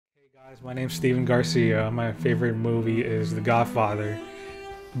Guys, my name's Steven Garcia. My favorite movie is The Godfather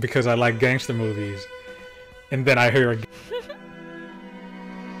because I like gangster movies. And then I hear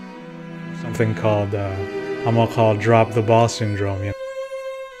something called, I'm gonna call drop the ball syndrome. You know?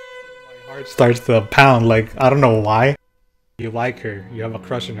 My heart starts to pound like, I don't know why. You like her, you have a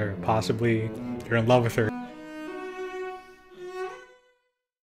crush on her, possibly you're in love with her.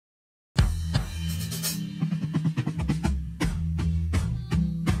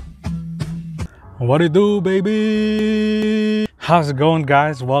 What it do, baby? How's it going,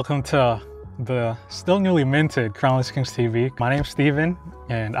 guys? Welcome to the still newly minted Crownless Kings TV. My name's Steven,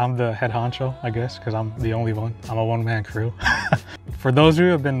 and I'm the head honcho, I guess, because I'm the only one. I'm a one-man crew. For those of you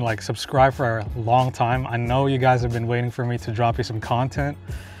who have been like subscribed for a long time, I know you guys have been waiting for me to drop you some content,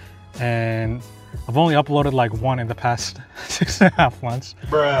 and I've only uploaded like one in the past 6.5 months.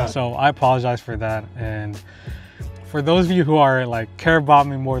 Bruh. So I apologize for that. And for those of you who are like care about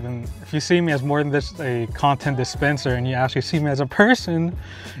me more than, if you see me as more than just a content dispenser and you actually see me as a person,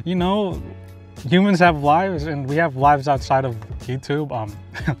 you know, humans have lives and we have lives outside of YouTube.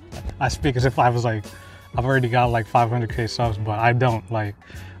 I speak as if I was like, I've already got like 500k subs, but I don't, like,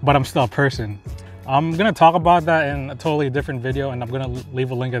 but I'm still a person. I'm gonna talk about that in a totally different video, and I'm gonna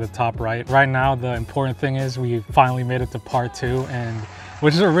leave a link at the top right. Right now, the important thing is we finally made it to part 2, and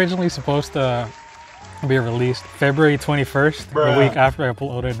which is originally supposed to be released February 21st, Bruh. The week after I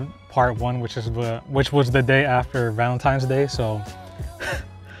uploaded part 1, which was the day after Valentine's Day. So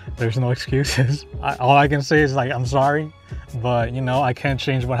there's no excuses. All I can say is like, I'm sorry, but you know, I can't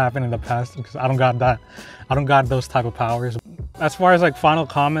change what happened in the past because I don't got that. I don't got those type of powers. As far as like final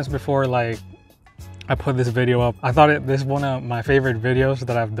comments before like I put this video up, I thought this is one of my favorite videos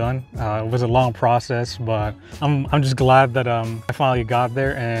that I've done. It was a long process, but I'm just glad that I finally got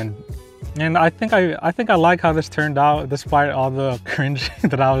there, and I think I like how this turned out despite all the cringe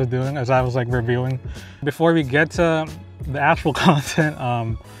that I was doing as I was like reviewing. Before we get to the actual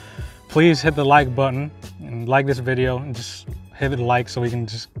content, please hit the like button and like this video, and just hit the like so we can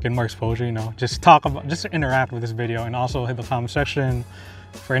just get more exposure, you know, just interact with this video, and also hit the comment section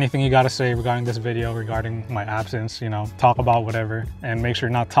for anything you got to say regarding this video, regarding my absence, you know, talk about whatever, and make sure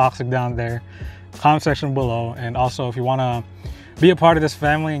you're not toxic down there. Comment section below. And also, if you want to be a part of this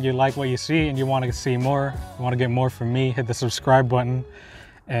family and you like what you see and you want to see more, you want to get more from me, hit the subscribe button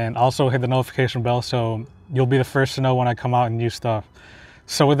and also hit the notification bell so you'll be the first to know when I come out and new stuff.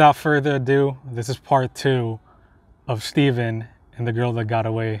 So without further ado, this is part 2 of Steven and the girl that got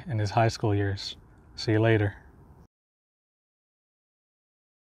away in his high school years. See you later.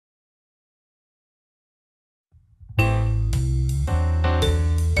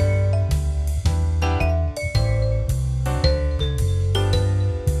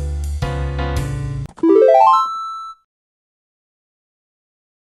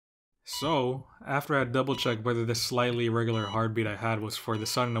 So, after I double-checked whether this slightly irregular heartbeat I had was for the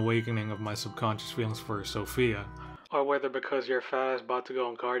sudden awakening of my subconscious feelings for Sophia, or whether because your fat is about to go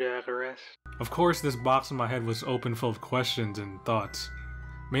on cardiac arrest. Of course, this box in my head was open full of questions and thoughts,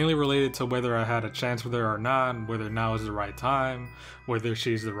 mainly related to whether I had a chance with her or not, whether now is the right time, whether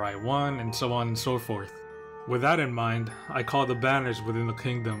she's the right one, and so on and so forth. With that in mind, I called the banners within the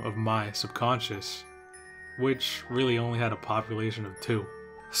kingdom of my subconscious, which really only had a population of 2.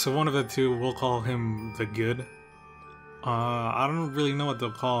 So one of the 2, we'll call him the good. I don't really know what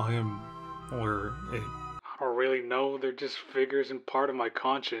to call him or it. I don't really know, they're just figures and part of my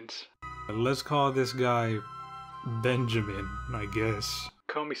conscience. Let's call this guy Benjamin, I guess.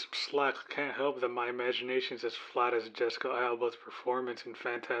 Cut me some slack, I can't help that my imagination's as flat as Jessica Alba's performance in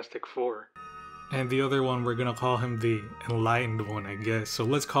Fantastic Four. And the other one, we're gonna call him the enlightened one, I guess. So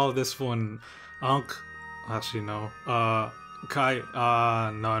let's call this one actually no, Kai,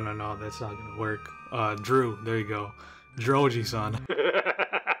 no, that's not gonna work. Drew, there you go. Droji-san.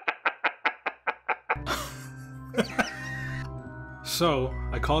 So,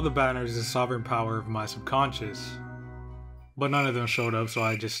 I called the banners the sovereign power of my subconscious, but none of them showed up, so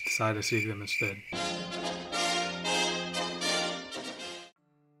I just decided to seek them instead.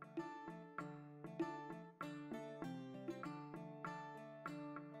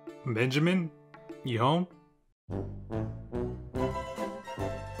 Benjamin? You home?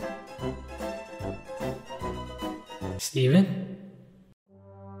 Steven?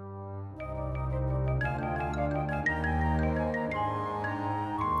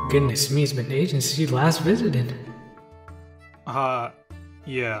 Goodness me, it's been ages since you last visited.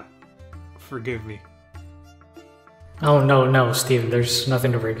 Yeah. Forgive me. Oh no, Steven, there's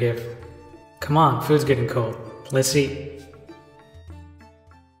nothing to forgive. Come on, food's getting cold. Let's eat.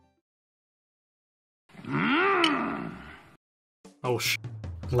 Oh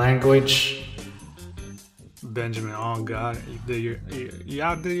Language. Benjamin, oh god, you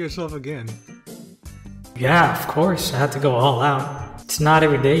outdid yourself again. Yeah, of course, I had to go all out. It's not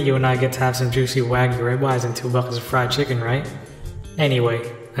every day you and I get to have some juicy Wagyu ribeyes and 2 buckets of fried chicken, right?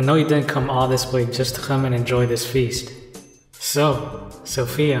 Anyway, I know you didn't come all this way just to come and enjoy this feast. So,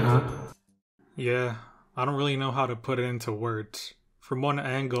 Sophia, huh? Yeah, I don't really know how to put it into words. From one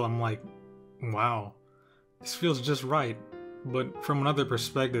angle, I'm like, wow, this feels just right. But from another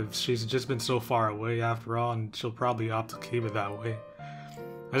perspective, she's just been so far away after all, and she'll probably opt to keep it that way.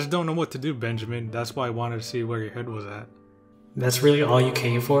 I just don't know what to do, Benjamin. That's why I wanted to see where your head was at. That's really all you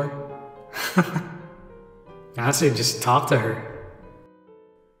came for? I'd say just talk to her.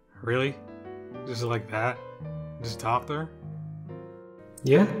 Really? Just like that? Just talk to her?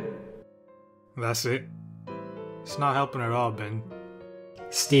 Yeah? That's it? It's not helping at all, Ben.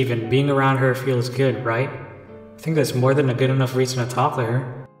 Steven, being around her feels good, right? I think that's more than a good enough reason to talk to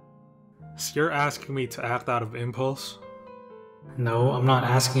her. So you're asking me to act out of impulse? No, I'm not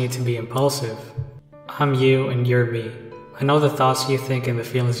asking you to be impulsive. I'm you and you're me. I know the thoughts you think and the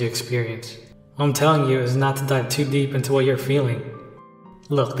feelings you experience. What I'm telling you is not to dive too deep into what you're feeling.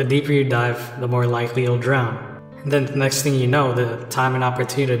 Look, the deeper you dive, the more likely you'll drown. And then the next thing you know, the time and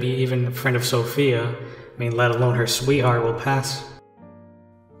opportunity to be even a friend of Sophia, let alone her sweetheart, will pass.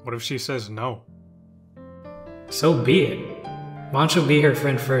 What if she says no? So be it. Why don't you be her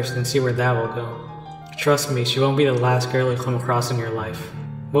friend first and see where that will go? Trust me, she won't be the last girl you come across in your life.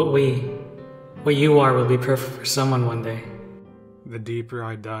 What you are will be perfect for someone one day. The deeper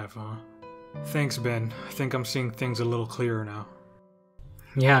I dive, huh? Thanks, Ben. I think I'm seeing things a little clearer now.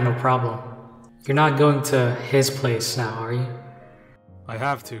 Yeah, no problem. You're not going to his place now, are you? I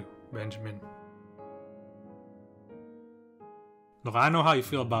have to, Benjamin. Look, I know how you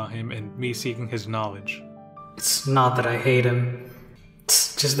feel about him and me seeking his knowledge. It's not that I hate him.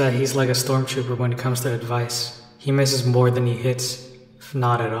 It's just that he's like a stormtrooper when it comes to advice. He misses more than he hits, if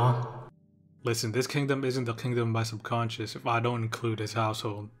not at all. Listen, this kingdom isn't the kingdom of my subconscious if I don't include his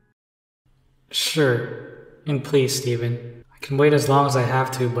household. Sure. And please, Steven. I can wait as long as I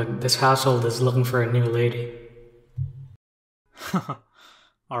have to, but this household is looking for a new lady.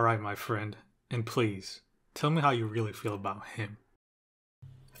 Alright, my friend. And please, tell me how you really feel about him.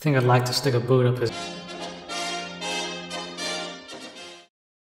 I think I'd like to stick a boot up his...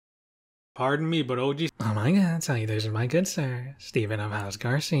 Pardon me, but OG... Oh my god, salutations, my good sir. Stephen of House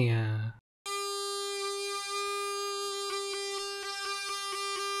Garcia.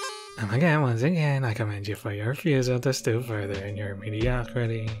 Oh my god, once again, I commend you for your refusal to stoop further in your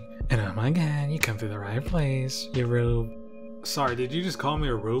mediocrity. And oh my god, you come to the right place, you rube. Sorry, did you just call me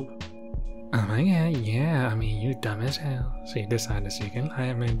a rube? Oh my god, yeah, you dumb as hell. So you decided to seek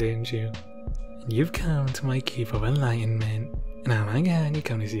enlightenment, didn't you? And you've come to my keep of enlightenment. And oh my god, you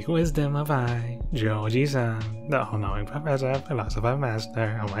come to seek wisdom of I, Georgie-san, the all-knowing professor, philosopher,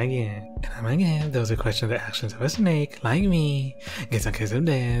 master, oh my god. And oh my god, those who question the actions of a snake, like me, gets a kiss of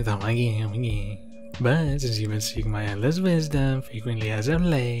death, oh my god, oh my god. But since you've been seeking my endless wisdom frequently as of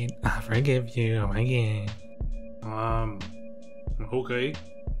late, I forgive you, oh my god. Okay.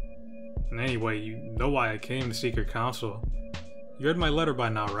 And anyway, you know why I came to seek your counsel. You read my letter by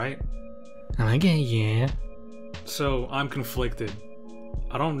now, right? Oh my god, yeah. So, I'm conflicted.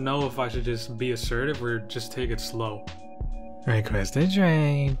 I don't know if I should just be assertive or just take it slow. Request a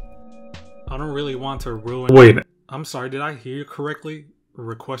trade. I don't really want to ruin... Wait. I'm sorry, did I hear you correctly?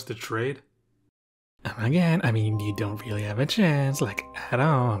 Request a trade? Oh my god, you don't really have a chance, like, at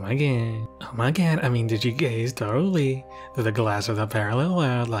all, oh my god. Oh my god, did you gaze thoroughly through the glass of the parallel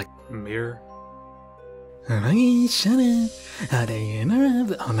world, like, mirror? Oh my god, shut up. How dare you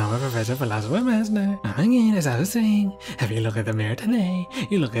interrupt? Oh no, professor, philosopher, master. Oh my god, as I was saying, if you look at the mirror today,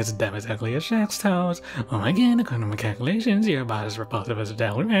 you look as dumb as ugly as Shaq's toes. Oh my god, according to my calculations, you're about as repulsive as a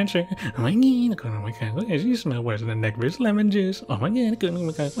downward rancher. Oh my god, according to my calculations, you smell worse than a neck-bruised lemon juice. Oh my god, according to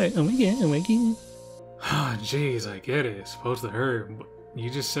my calculations, oh my god, oh my god. Ah, jeez, I get it. It's supposed to hurt, but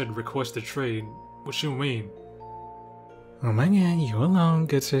you just said request a trade. What you mean? Oh my god, you alone,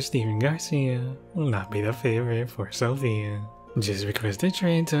 good Sir Stephen Garcia, will not be the favorite for Sophia. Just request a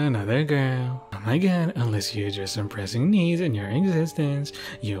trade to another girl. Oh my god, unless you address some pressing needs in your existence,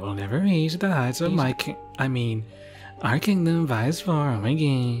 you will never reach the heights of my our kingdom vies for, oh my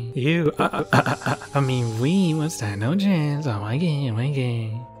god. You, we will stand no chance, oh my god, oh my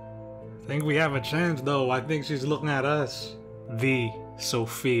god. I think we have a chance though, I think she's looking at us. The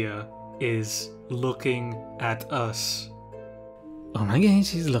Sophia is looking at us. Oh my god,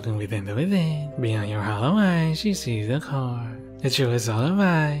 she's looking within the within. Beyond your hollow eyes, she sees the core. The truest all of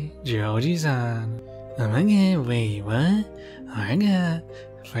I, Georgie-san. Oh my god, wait, what? Oh my god.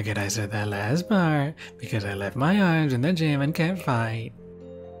 Forget I said that last part, because I left my arms in the gym and can't fight.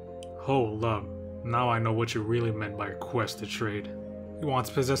 Hold up. Now I know what you really meant by request to trade. You want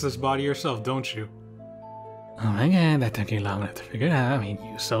to possess this body yourself, don't you? Oh my god, that took you long enough to figure it out. I mean,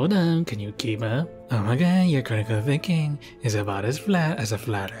 you so dumb, can you keep up? Oh my god, your critical thinking is about as flat as a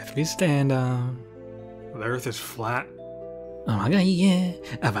flat earth we stand on. The earth is flat? Oh my god, yeah,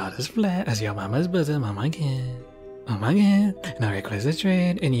 about as flat as your mama's bosom, oh my god. Oh my god, now request a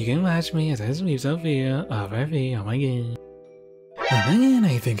trade, and you can watch me as I sweep Sophia off her feet, oh my god. Oh my god,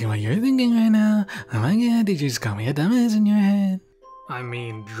 are you thinking what you're thinking right now? Oh my god, did you just call me a dumbass in your head? I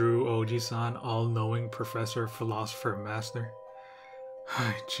mean, Drew Oji-san, all-knowing professor, philosopher, master.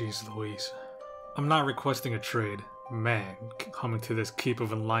 Jeez Louise. I'm not requesting a trade. Man, coming to this keep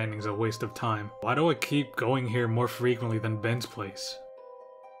of enlightening is a waste of time. Why do I keep going here more frequently than Ben's place?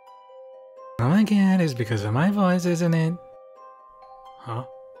 Oh my god, it's because of my voice, isn't it? Huh?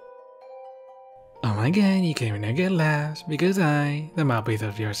 Oh my god, you came in to get laughs, because I, the mouthpiece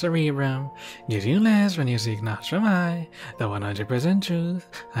of your cerebrum, gives you laughs when you seek not from I, the 100% truth,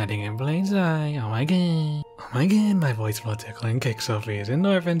 hiding in plain sight. Oh my god. Oh my god, my voice will tickle and kick Sophia's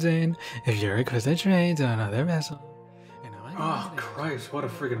endorphins in if you request a trade to another vessel. And oh my god, Oh Christ, what a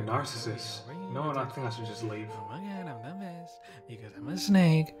friggin' narcissist. No, I think I should just leave. Oh my god, I'm the best, because I'm a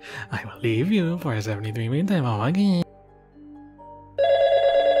snake. I will leave you for a 73-minute time. Oh my god.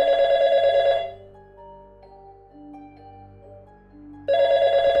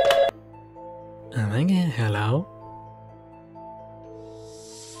 Oh my god, hello?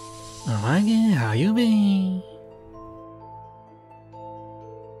 Oh my god, how you been?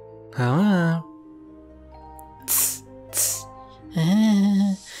 Hello? Tss, tss.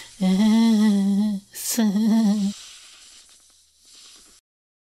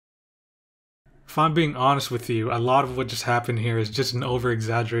 If I'm being honest with you, a lot of what just happened here is just an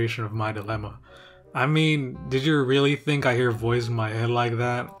over-exaggeration of my dilemma. I mean, did you really think I hear a voice in my head like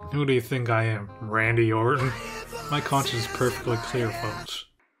that? Who do you think I am? Randy Orton? My conscience is perfectly clear, folks.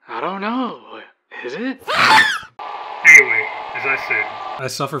 I don't know. Is it? Anyway, as I said, I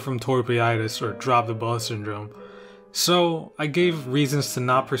suffer from torpeitis or drop the ball syndrome. So, I gave reasons to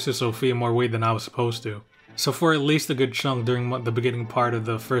not pursue Sophia more weight than I was supposed to. So for at least a good chunk during the beginning part of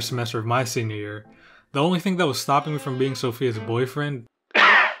the first semester of my senior year, the only thing that was stopping me from being Sophia's boyfriend,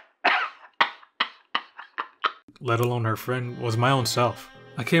 let alone her friend, was my own self.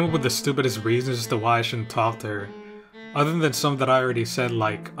 I came up with the stupidest reasons as to why I shouldn't talk to her. Other than some that I already said,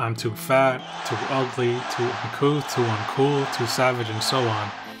 like I'm too fat, too ugly, too uncouth, too uncool, too savage, and so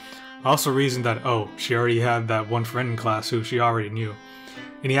on. I also reasoned that, oh, she already had that one friend in class who she already knew.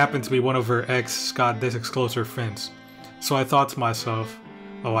 And he happened to be one of her Scott Disick's closer friends. So I thought to myself,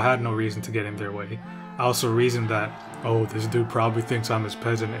 oh, I had no reason to get in their way. I also reasoned that, oh, this dude probably thinks I'm his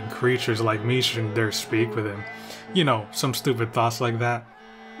peasant and creatures like me shouldn't dare speak with him. You know, some stupid thoughts like that.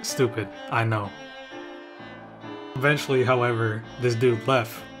 Stupid, I know. Eventually, however, this dude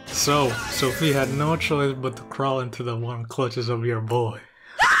left. So, Sophie had no choice but to crawl into the warm clutches of your boy.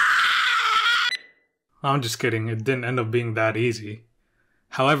 I'm just kidding, it didn't end up being that easy.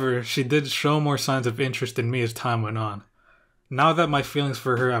 However, she did show more signs of interest in me as time went on. Now that my feelings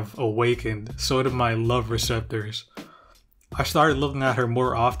for her have awakened, so did my love receptors. I started looking at her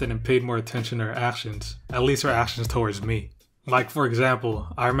more often and paid more attention to her actions, at least her actions towards me. Like, for example,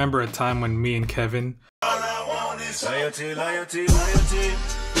 I remember a time when me and Kevin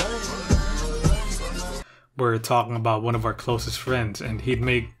were talking about one of our closest friends, and he'd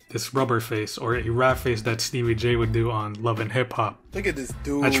make this rubber face, or a rat face that Stevie J would do on Love and Hip Hop. Look at this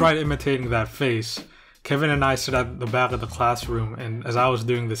dude. I tried imitating that face. Kevin and I stood at the back of the classroom, and as I was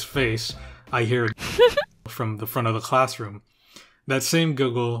doing this face, I heard from the front of the classroom. That same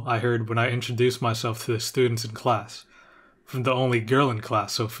giggle I heard when I introduced myself to the students in class. From the only girl in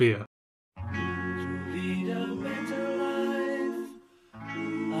class, Sophia.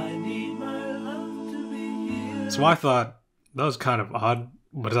 So I thought, that was kind of odd,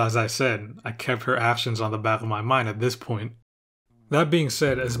 but as I said, I kept her actions on the back of my mind at this point. That being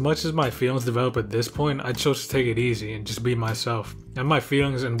said, as much as my feelings developed at this point, I chose to take it easy and just be myself, and my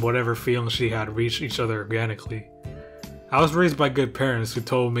feelings and whatever feelings she had reached each other organically. I was raised by good parents who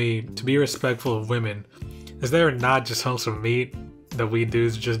told me to be respectful of women, as they are not just hunks of meat that we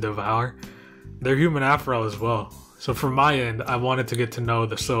dudes just devour. They're human after all as well. So from my end, I wanted to get to know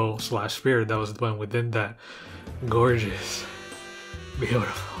the soul/spirit that was dwelling within that gorgeous,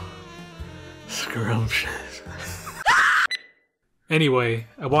 beautiful, scrumptious. Anyway,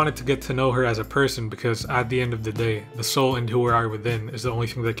 I wanted to get to know her as a person because at the end of the day, the soul and who we are within is the only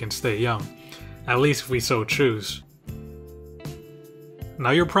thing that can stay young. At least if we so choose. Now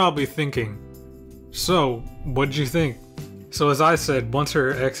you're probably thinking, so, what'd you think? So as I said, once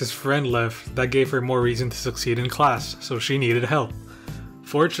her ex's friend left, that gave her more reason to succeed in class, so she needed help.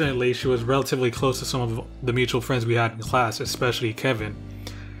 Fortunately, she was relatively close to some of the mutual friends we had in class, especially Kevin.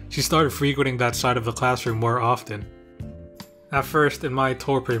 She started frequenting that side of the classroom more often. At first, in my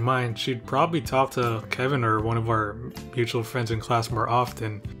torpid mind, she'd probably talk to Kevin or one of our mutual friends in class more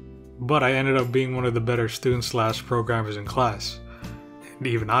often, but I ended up being one of the better students / programmers in class. And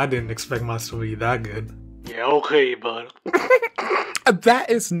even I didn't expect myself to be that good. Yeah, okay, bud.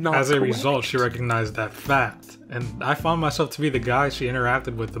 That is not As a correct. result, she recognized that fact, and I found myself to be the guy she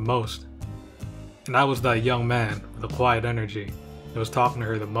interacted with the most. And I was that young man with a quiet energy that was talking to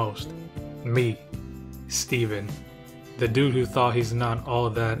her the most. Me, Steven. The dude who thought he's not all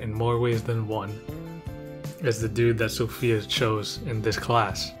of that in more ways than one, is the dude that Sophia chose in this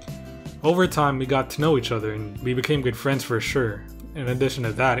class. Over time, we got to know each other and we became good friends for sure. In addition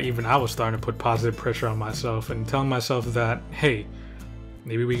to that, even I was starting to put positive pressure on myself and telling myself that, hey,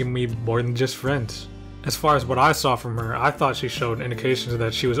 maybe we can be more than just friends. As far as what I saw from her, I thought she showed indications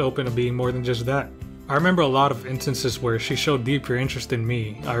that she was open to being more than just that. I remember a lot of instances where she showed deeper interest in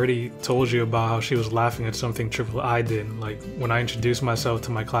me. I already told you about how she was laughing at something triple I did, like when I introduced myself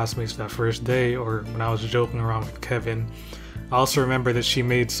to my classmates that first day, or when I was joking around with Kevin. I also remember that she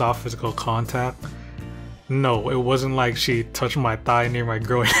made soft physical contact. No, it wasn't like she touched my thigh near my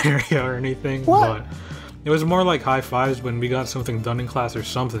groin area or anything, but it was more like high fives when we got something done in class or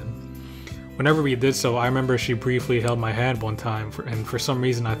something. Whenever we did so, I remember she briefly held my hand one time, and for some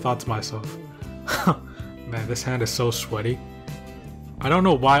reason I thought to myself, man, this hand is so sweaty. I don't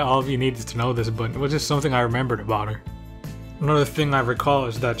know why all of you needed to know this, but it was just something I remembered about her. Another thing I recall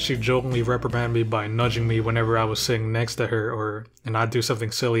is that she jokingly reprimanded me by nudging me whenever I was sitting next to her and I'd do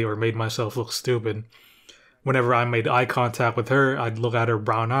something silly or made myself look stupid. Whenever I made eye contact with her, I'd look at her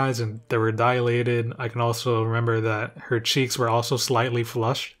brown eyes and they were dilated. I can also remember that her cheeks were also slightly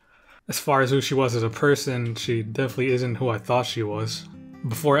flushed. As far as who she was as a person, she definitely isn't who I thought she was.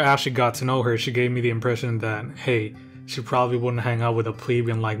 Before I actually got to know her, she gave me the impression that, hey, she probably wouldn't hang out with a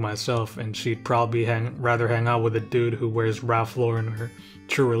plebeian like myself, and she'd probably rather hang out with a dude who wears Ralph Lauren or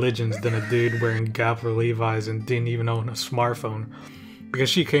True Religions than a dude wearing Gap or Levi's and didn't even own a smartphone,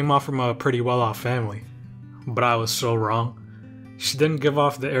 because she came off from a pretty well-off family. But I was so wrong. She didn't give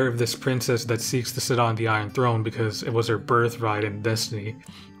off the air of this princess that seeks to sit on the Iron Throne because it was her birthright and destiny,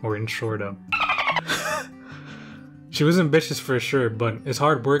 or in short, She was ambitious for sure, but is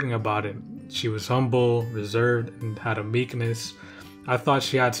hardworking about it. She was humble, reserved, and had a meekness. I thought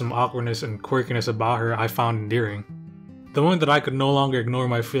she had some awkwardness and quirkiness about her I found endearing. The moment that I could no longer ignore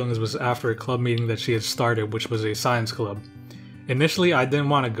my feelings was after a club meeting that she had started, which was a science club. Initially, I didn't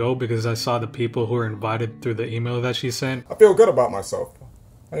want to go because I saw the people who were invited through the email that she sent. I feel good about myself.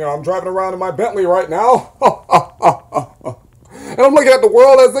 I'm driving around in my Bentley right now. And I'm looking at the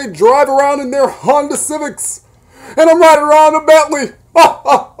world as they drive around in their Honda Civics. And I'm riding around in a Bentley.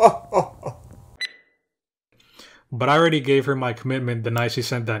 But I already gave her my commitment the night she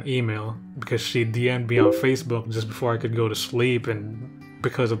sent that email because she DM'd me on Facebook just before I could go to sleep, and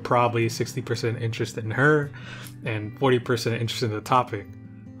because of probably 60% interest in her and 40% interest in the topic,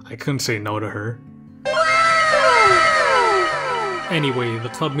 I couldn't say no to her. Anyway, the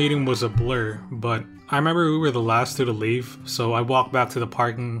club meeting was a blur, but I remember we were the last two to leave, so I walked back to the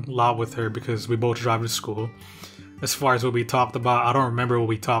parking lot with her because we both drive to school. As far as what we talked about, I don't remember what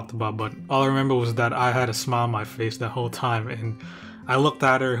we talked about, but all I remember was that I had a smile on my face that whole time, and I looked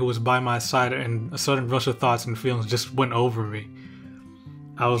at her who was by my side, and a sudden rush of thoughts and feelings just went over me.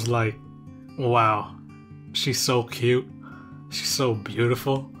 I was like, wow, she's so cute, she's so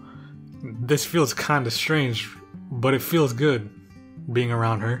beautiful. This feels kinda strange, but it feels good being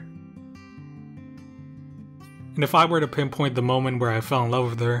around her. And if I were to pinpoint the moment where I fell in love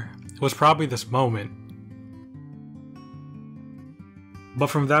with her, it was probably this moment. But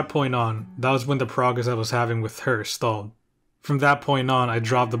from that point on, that was when the progress I was having with her stalled. From that point on, I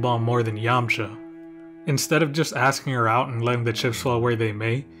dropped the ball more than Yamcha. Instead of just asking her out and letting the chips fall where they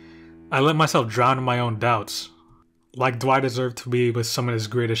may, I let myself drown in my own doubts. Like, do I deserve to be with someone as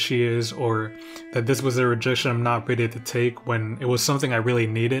great as she is, or that this was a rejection I'm not ready to take when it was something I really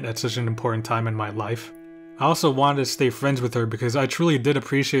needed at such an important time in my life? I also wanted to stay friends with her because I truly did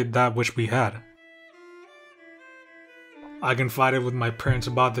appreciate that which we had. I confided with my parents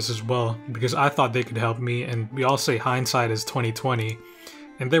about this as well because I thought they could help me, and we all say hindsight is 20/20,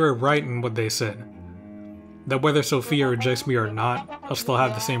 and they were right in what they said. That whether Sophia rejects me or not, I'll still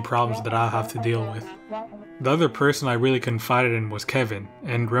have the same problems that I'll have to deal with. The other person I really confided in was Kevin,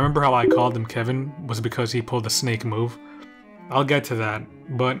 and remember how I called him Kevin was because he pulled a snake move? I'll get to that,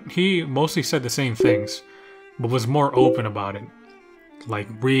 but he mostly said the same things, but was more open about it. Like,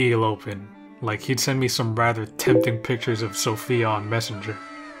 real open. Like, he'd send me some rather tempting pictures of Sophia on Messenger.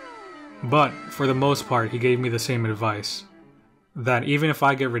 But, for the most part, he gave me the same advice. That even if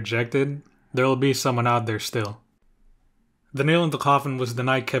I get rejected, there'll be someone out there still. The nail in the coffin was the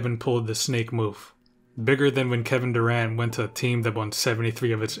night Kevin pulled the snake move. Bigger than when Kevin Durant went to a team that won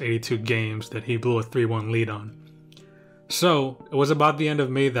 73 of its 82 games that he blew a 3-1 lead on. So, it was about the end of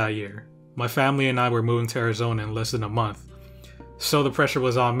May that year. My family and I were moving to Arizona in less than a month. So the pressure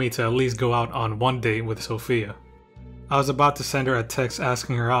was on me to at least go out on one date with Sophia. I was about to send her a text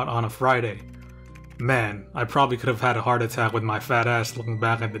asking her out on a Friday. Man, I probably could have had a heart attack with my fat ass looking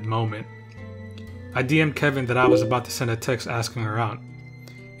back at the moment. I DM'd Kevin that I was about to send a text asking her out.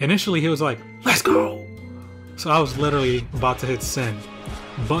 Initially he was like, "Let's go!" So I was literally about to hit send.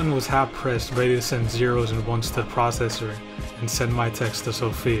 Button was half pressed, ready to send zeros and ones to the processor and send my text to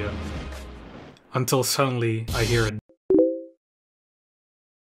Sophia. Until suddenly, I hear a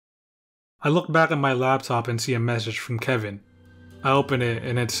I look back at my laptop and see a message from Kevin. I open it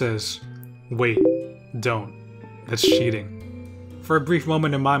and it says, "Wait, don't. That's cheating." For a brief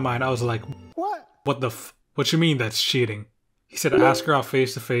moment in my mind, I was like, What you mean that's cheating? He said ask her out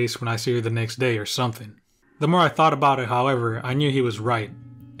face to face when I see her the next day or something. The more I thought about it, however, I knew he was right.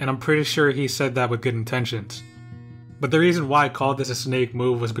 And I'm pretty sure he said that with good intentions. But the reason why I called this a snake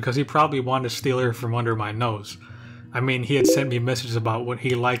move was because he probably wanted to steal her from under my nose. I mean, he had sent me messages about what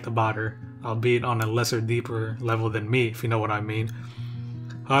he liked about her, albeit on a lesser, deeper level than me, if you know what I mean.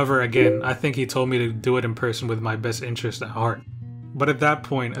 However, again, I think he told me to do it in person with my best interest at heart. But at that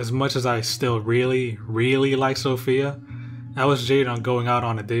point, as much as I still really, really like Sophia, I was jaded on going out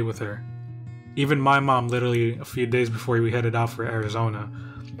on a date with her. Even my mom, literally a few days before we headed out for Arizona,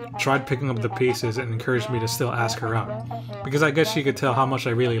 tried picking up the pieces and encouraged me to still ask her out, because I guess she could tell how much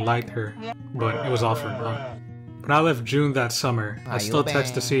I really liked her, but it was all for naught. When I left June that summer, I still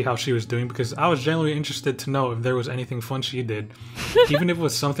texted to see how she was doing because I was genuinely interested to know if there was anything fun she did, even if it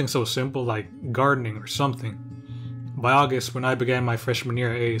was something so simple like gardening or something. By August, when I began my freshman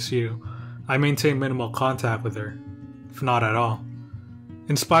year at ASU, I maintained minimal contact with her, if not at all.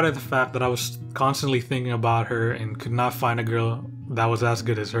 In spite of the fact that I was constantly thinking about her and could not find a girl that was as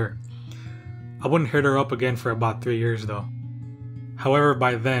good as her. I wouldn't hit her up again for about 3 years though. However,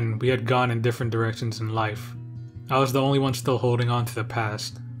 by then, we had gone in different directions in life. I was the only one still holding on to the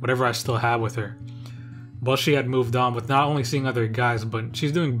past, whatever I still had with her. While she had moved on with not only seeing other guys, but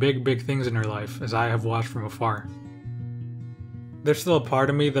she's doing big things in her life, as I have watched from afar. There's still a part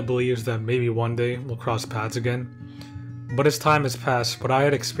of me that believes that maybe one day we'll cross paths again. But as time has passed, what I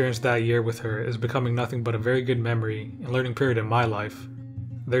had experienced that year with her is becoming nothing but a very good memory and learning period in my life.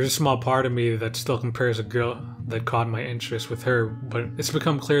 There's a small part of me that still compares a girl that caught my interest with her, but it's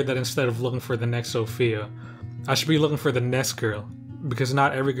become clear that instead of looking for the next Sophia, I should be looking for the next girl, because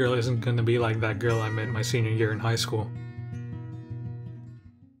not every girl isn't going to be like that girl I met my senior year in high school.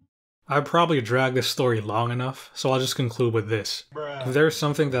 I probably dragged this story long enough, so I'll just conclude with this. If there is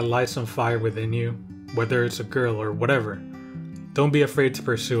something that lights on fire within you, whether it's a girl or whatever, don't be afraid to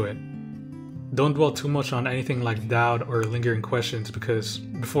pursue it. Don't dwell too much on anything like doubt or lingering questions, because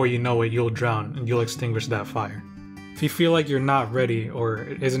before you know it, you'll drown and you'll extinguish that fire. If you feel like you're not ready or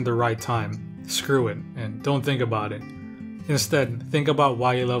it isn't the right time, screw it and don't think about it. Instead, think about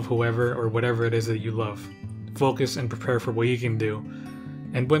why you love whoever or whatever it is that you love. Focus and prepare for what you can do.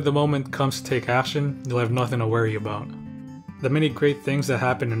 And when the moment comes to take action, you'll have nothing to worry about. The many great things that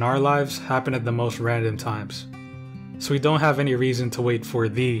happen in our lives happen at the most random times. So we don't have any reason to wait for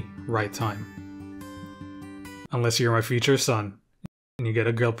the right time. Unless you're my future son, and you get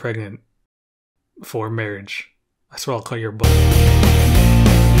a girl pregnant before marriage. I swear I'll cut your butt.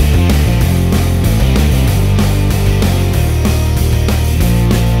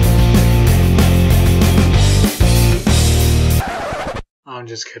 I'm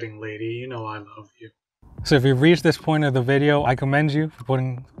just kidding, lady. You know I love you. So if you've reached this point of the video, I commend you for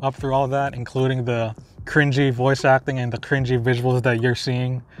putting up through all that, including the cringy voice acting and the cringy visuals that you're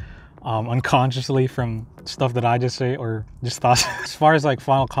seeing unconsciously from stuff that I just say or just thoughts. As far as like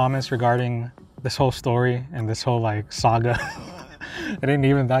final comments regarding this whole story and this whole like saga, it ain't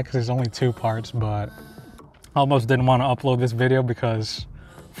even that because there's only 2 parts, but I almost didn't want to upload this video because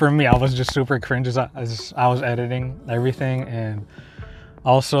for me, I was just super cringe as I was editing everything, and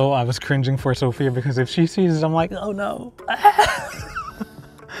also I was cringing for Sophia because if she sees it, I'm like, oh no.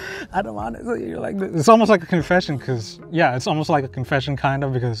 I don't want it. So you're like, it's almost like a confession because, yeah, it's almost like a confession kind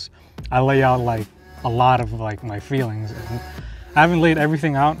of because I lay out like a lot of like my feelings. And I haven't laid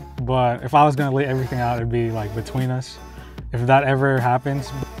everything out, but if I was gonna lay everything out, it'd be like between us. if that ever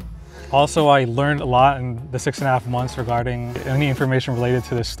happens. Also, I learned a lot in the 6.5 months regarding any information related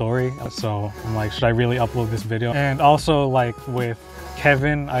to this story. So I'm like, should I really upload this video? And also, like with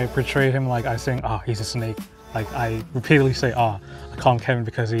Kevin, I portrayed him like I saying, oh, he's a snake. Like I repeatedly say, oh, I call him Kevin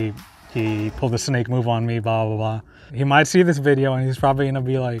because he pulled the snake move on me, blah, blah, blah. He might see this video and he's probably gonna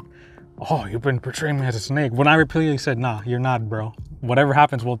be like, oh, you've been portraying me as a snake. When I repeatedly said, nah, you're not, bro. Whatever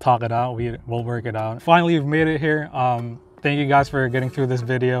happens, we'll talk it out. We'll work it out. Finally, you've made it here. Thank you guys for getting through this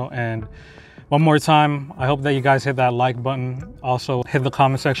video. And one more time, I hope that you guys hit that like button. Also, hit the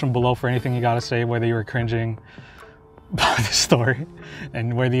comment section below for anything you gotta say, whether you were cringing about this story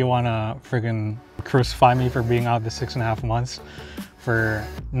and whether you wanna friggin' crucify me for being out the 6.5 months, for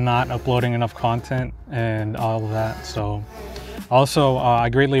not uploading enough content and all of that. So also, I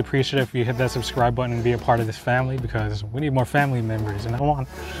greatly appreciate it if you hit that subscribe button and be a part of this family, because we need more family members, and I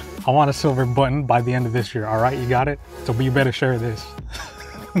want a silver button by the end of this year. All right, you got it? So you better share this.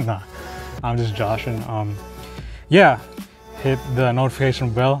 Nah, I'm just joshing. Yeah, hit the notification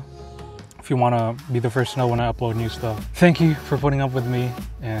bell if you want to be the first to know when I upload new stuff. Thank you for putting up with me,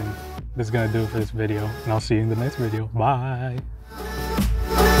 and this is gonna do it for this video, and I'll see you in the next video. Bye.